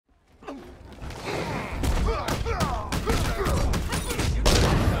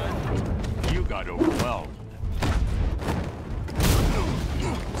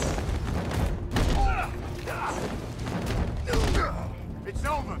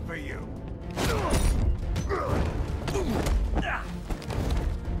enough for you.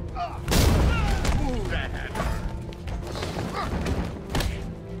 Ooh, that had hurt.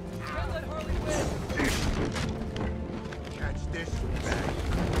 Can't let Harley win. Catch this bag.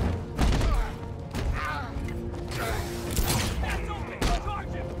 That's open. Charge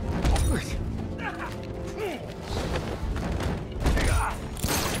him.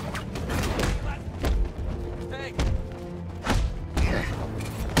 Hey.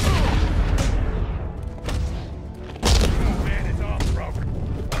 Man is all broken.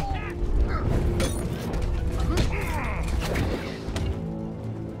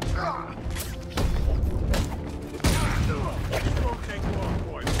 Won't take long,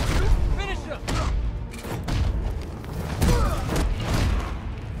 boys. Finish him.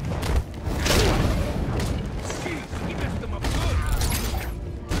 Jeez, he messed them up good.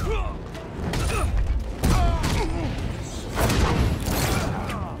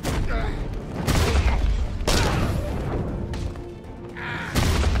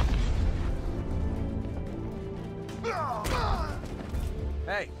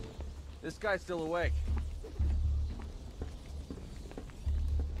 Hey, this guy's still awake.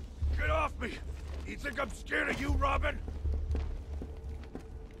 Get off me! You think I'm scared of you, Robin?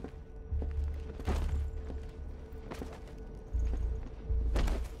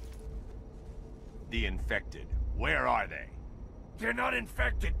 The infected. Where are they? They're not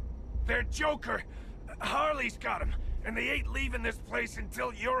infected. They're Joker. Harley's got them, and they ain't leaving this place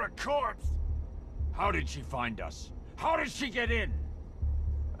until you're a corpse. How did she find us? How did she get in?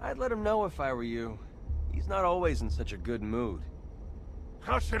 I'd let him know if I were you. He's not always in such a good mood.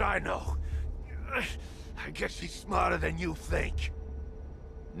 How should I know? I guess she's smarter than you think.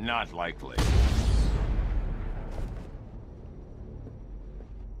 Not likely.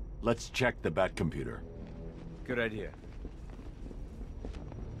 Let's check the Bat computer. Good idea.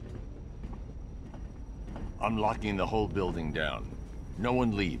 I'm locking the whole building down. No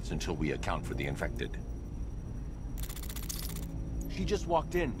one leaves until we account for the infected. She just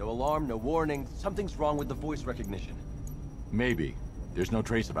walked in. No alarm, no warning. Something's wrong with the voice recognition. Maybe. There's no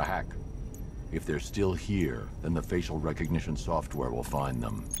trace of a hack. If they're still here, then the facial recognition software will find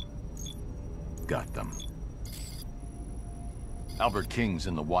them. Got them. Albert King's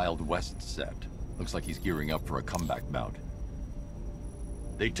in the Wild West set. Looks like he's gearing up for a comeback bout.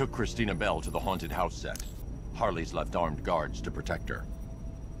 They took Christina Bell to the haunted house set. Harley's left armed guards to protect her.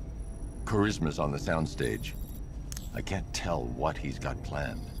 Charisma's on the soundstage. I can't tell what he's got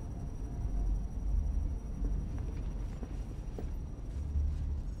planned.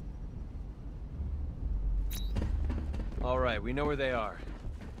 All right, we know where they are.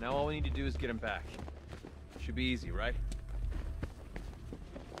 Now all we need to do is get them back. Should be easy, right?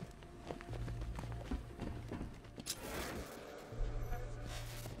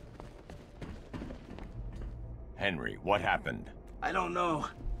 Henry, what happened? I don't know.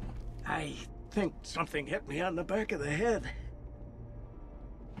 I think something hit me on the back of the head.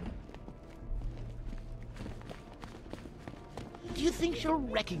 Do you think she'll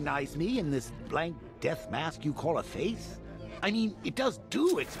recognize me in this blank death mask you call a face? I mean, it does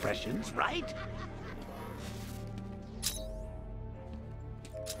do expressions, right?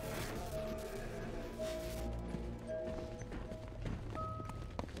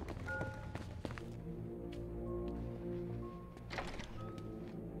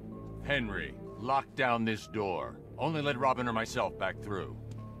 Henry, lock down this door. Only let Robin or myself back through.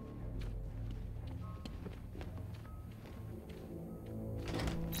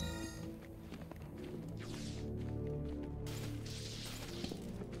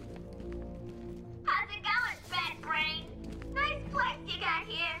 How's it going, Fat Brain? Nice place you got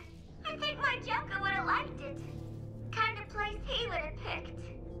here. I think my Joker would have liked it. Kind of place he would have picked.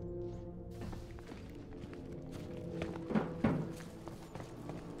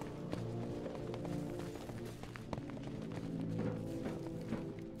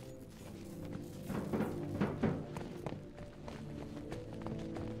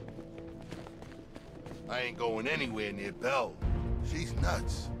 I ain't going anywhere near Belle. She's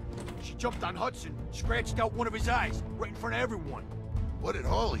nuts. She jumped on Hudson, scratched out one of his eyes, right in front of everyone. What did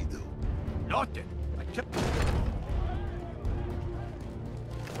Harley do? Nothing. I kept...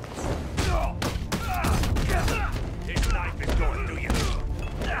 This knife is going through you.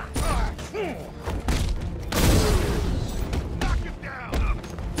 Knock him down!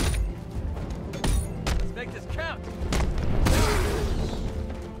 Let's make this count.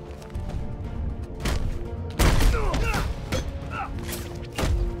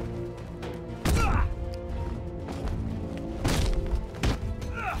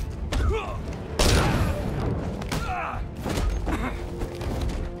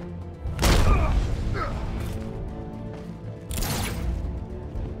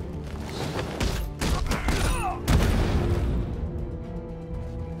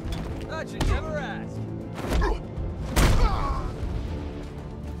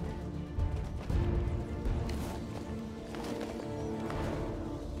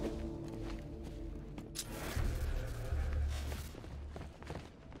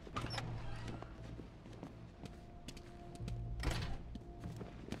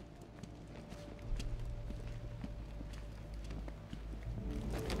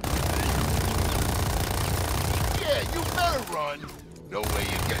 run. No way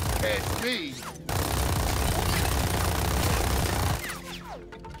you get past me.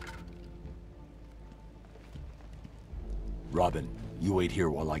 Robin, you wait here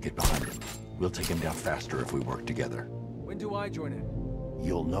while I get behind him. We'll take him down faster if we work together. When do I join in?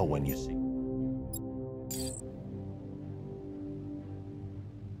 You'll know when you see.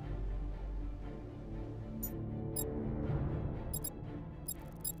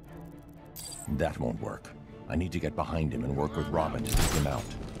 That won't work. I need to get behind him and work with Robin to take him out.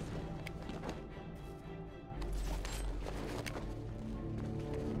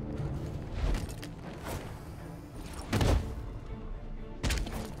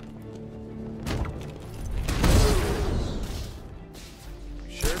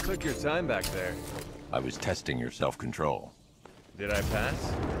 Sure took your time back there. I was testing your self-control. Did I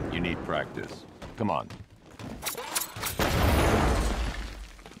pass? You need practice. Come on.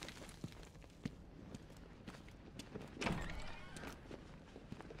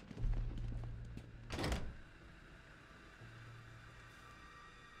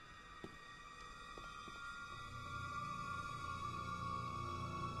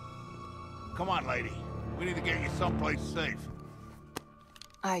 Come on, lady. We need to get you someplace safe.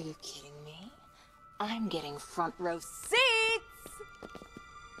 Are you kidding me? I'm getting front row seats!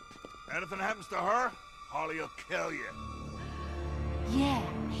 Anything happens to her, Harley will kill you. Yeah,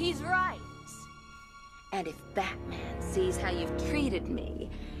 he's right. And if Batman sees how you've treated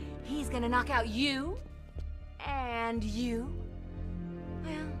me, he's gonna knock out you, and you.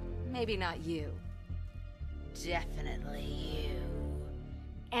 Well, maybe not you. Definitely you.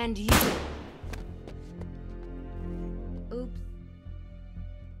 And you. Oops.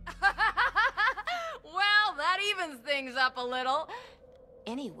 Well, that evens things up a little.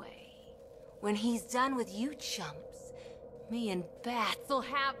 Anyway, when he's done with you chumps, me and Bats will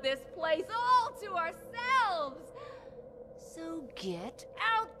have this place all to ourselves. So get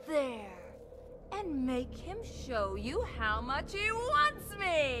out there and make him show you how much he wants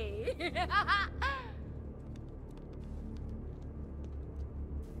me.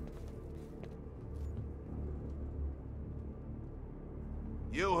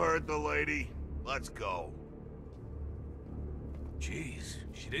 You heard the lady. Let's go. Jeez,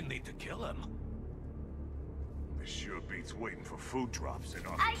 she didn't need to kill him. This sure beats waiting for food drops in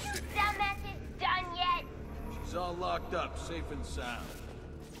Are Arkham you City. dumbasses done yet? She's all locked up, safe and sound.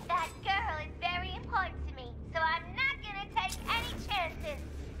 That girl is very important to me, so I'm not gonna take any chances.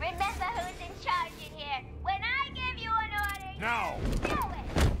 Remember who's in charge in here. When I give you an order, Now! do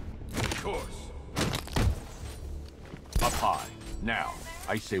it! Of course. Up high. Now.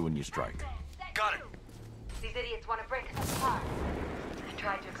 I say when you strike. Got it! These idiots want to break us apart. I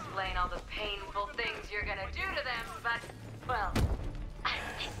tried to explain all the painful things you're gonna do to them, but, well, I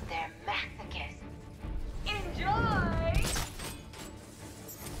think they're masochists. Enjoy!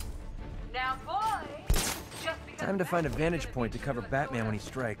 Now, boys, just because Time to find a vantage point to cover Batman when he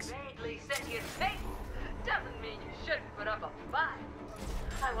strikes. vaguely sentient thing doesn't mean you shouldn't put up a fight.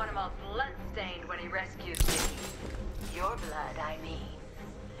 I want him all blood-stained when he rescues me. Your blood, I mean.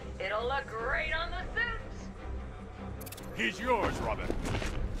 It'll look great on the suit. He's yours, Robin.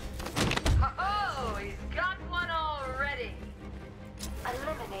 Oh, he's got one already.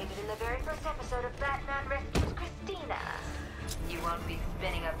 Eliminated in the very first episode of Batman Rescues Christina. You won't be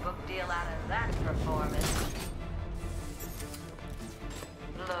spinning a book deal out of that performance.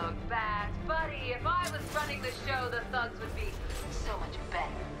 Look, Bat, buddy, if I was running the show, the thugs would be so much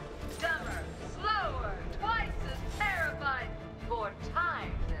better. Dumber, slower, twice as terrified, 4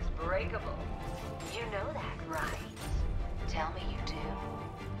 times as breakable. You know that, right? Tell me you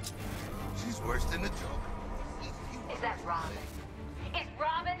do. She's worse than the Joker. Is that Robin? Is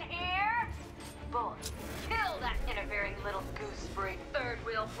Robin here? Boy, kill that interfering little gooseberry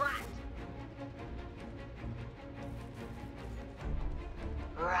third-wheel brat.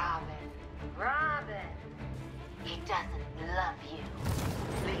 Robin. He doesn't love you.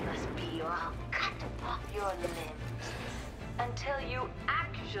 Leave us be or I'll cut off your limbs. Until you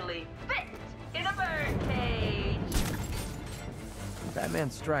actually fit in a birdcage. When Batman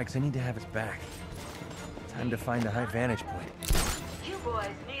strikes, I need to have his back. Time to find a high vantage point. You boys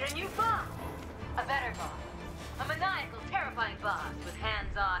need a new boss. A better boss. A maniacal, terrifying boss with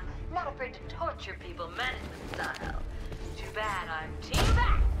hands-on, not afraid to torture people management style. Too bad I'm Team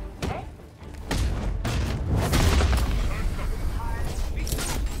Bat, eh?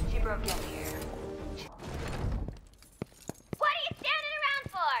 She broke in here. What are you standing around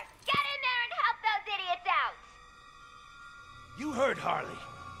for? Get in there and help those idiots out! You heard Harley.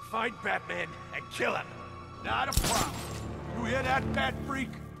 Find Batman and kill him. Not a problem. You hear that, Bat Freak?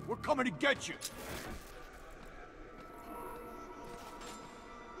 We're coming to get you.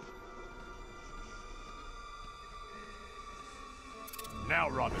 Now,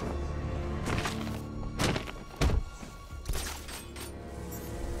 Robin.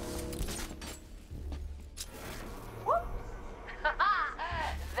 Whoops!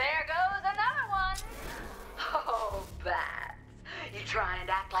 There goes another one! Oh, Bats. You try and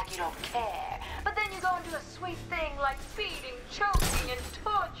act like you don't care, but then you go and do a sweet thing like feeding, choking, and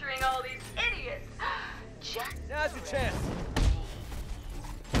torturing all these idiots. Just Now's your chance.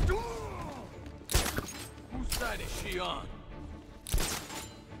 Whose side is she on?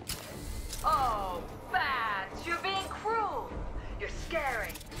 Oh, Bats, you're being cruel. You're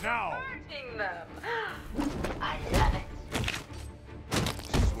scaring, Now! hurting them. I love it.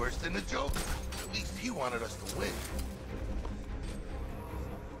 She's worse than the Joker. At least he wanted us to win.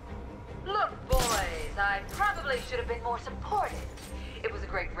 Look, boys, I probably should have been more supportive. It was a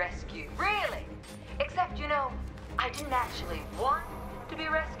great rescue, really. Except, you know, I didn't actually want to be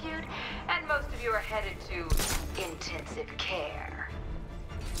rescued, and most of you are headed to intensive care.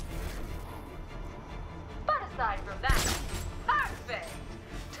 But aside from that, perfect!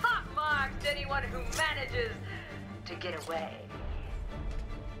 Top marks to anyone who manages to get away.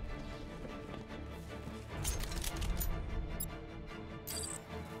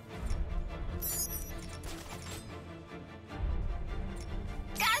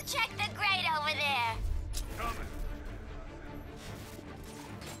 Go check the grate over there. Coming.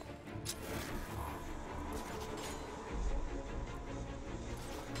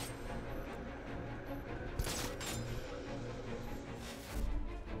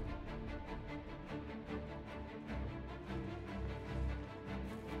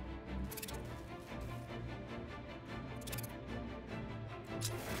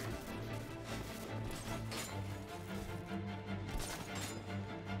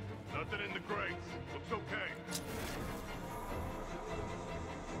 Nothing in the crates. Looks okay.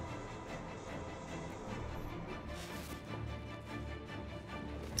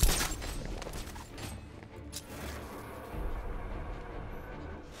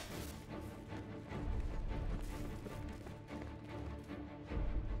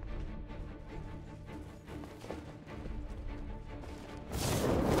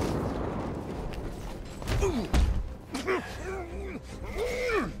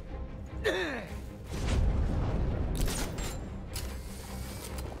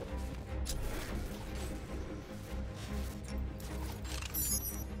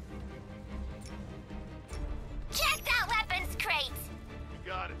 Check that weapons crate. You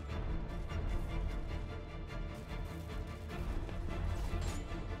got it.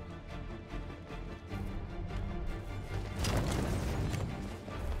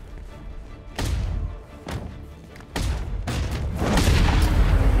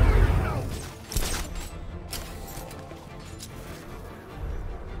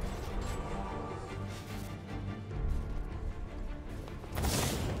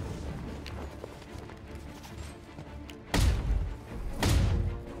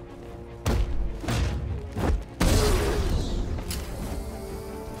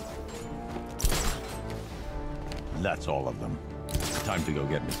 That's all of them. Time to go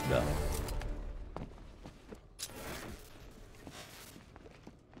get Miss Bell.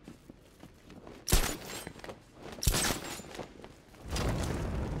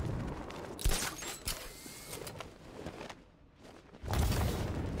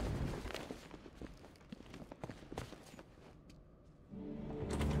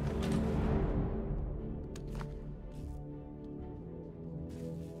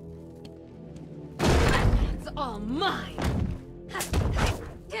 It's all mine!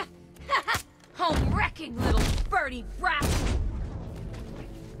 Home wrecking, little birdie brat!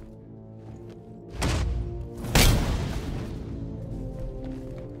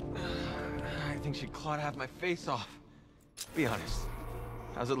 I think she clawed half my face off. Be honest.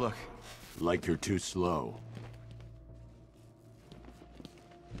 How's it look? Like you're too slow.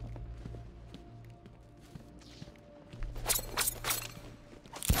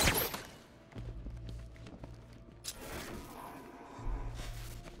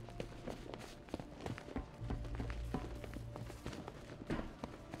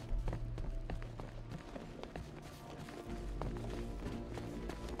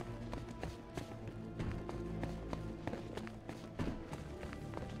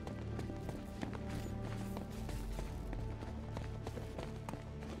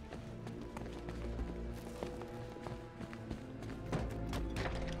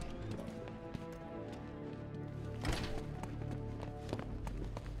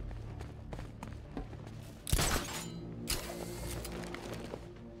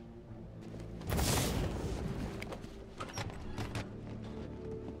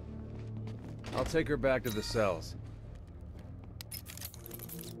 I'll take her back to the cells.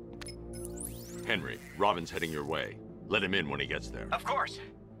 Henry, Robin's heading your way. Let him in when he gets there. Of course.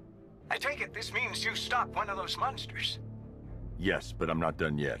 I take it this means you stopped one of those monsters. Yes, but I'm not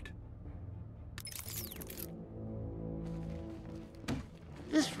done yet.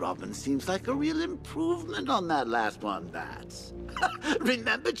 This Robin seems like a real improvement on that last one, Bats.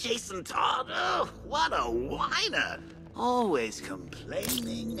 Remember Jason Todd? Oh, what a whiner! Always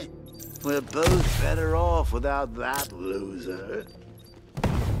complaining. We're both better off without that loser.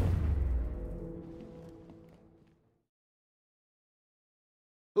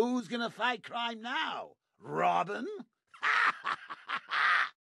 Who's gonna fight crime now? Robin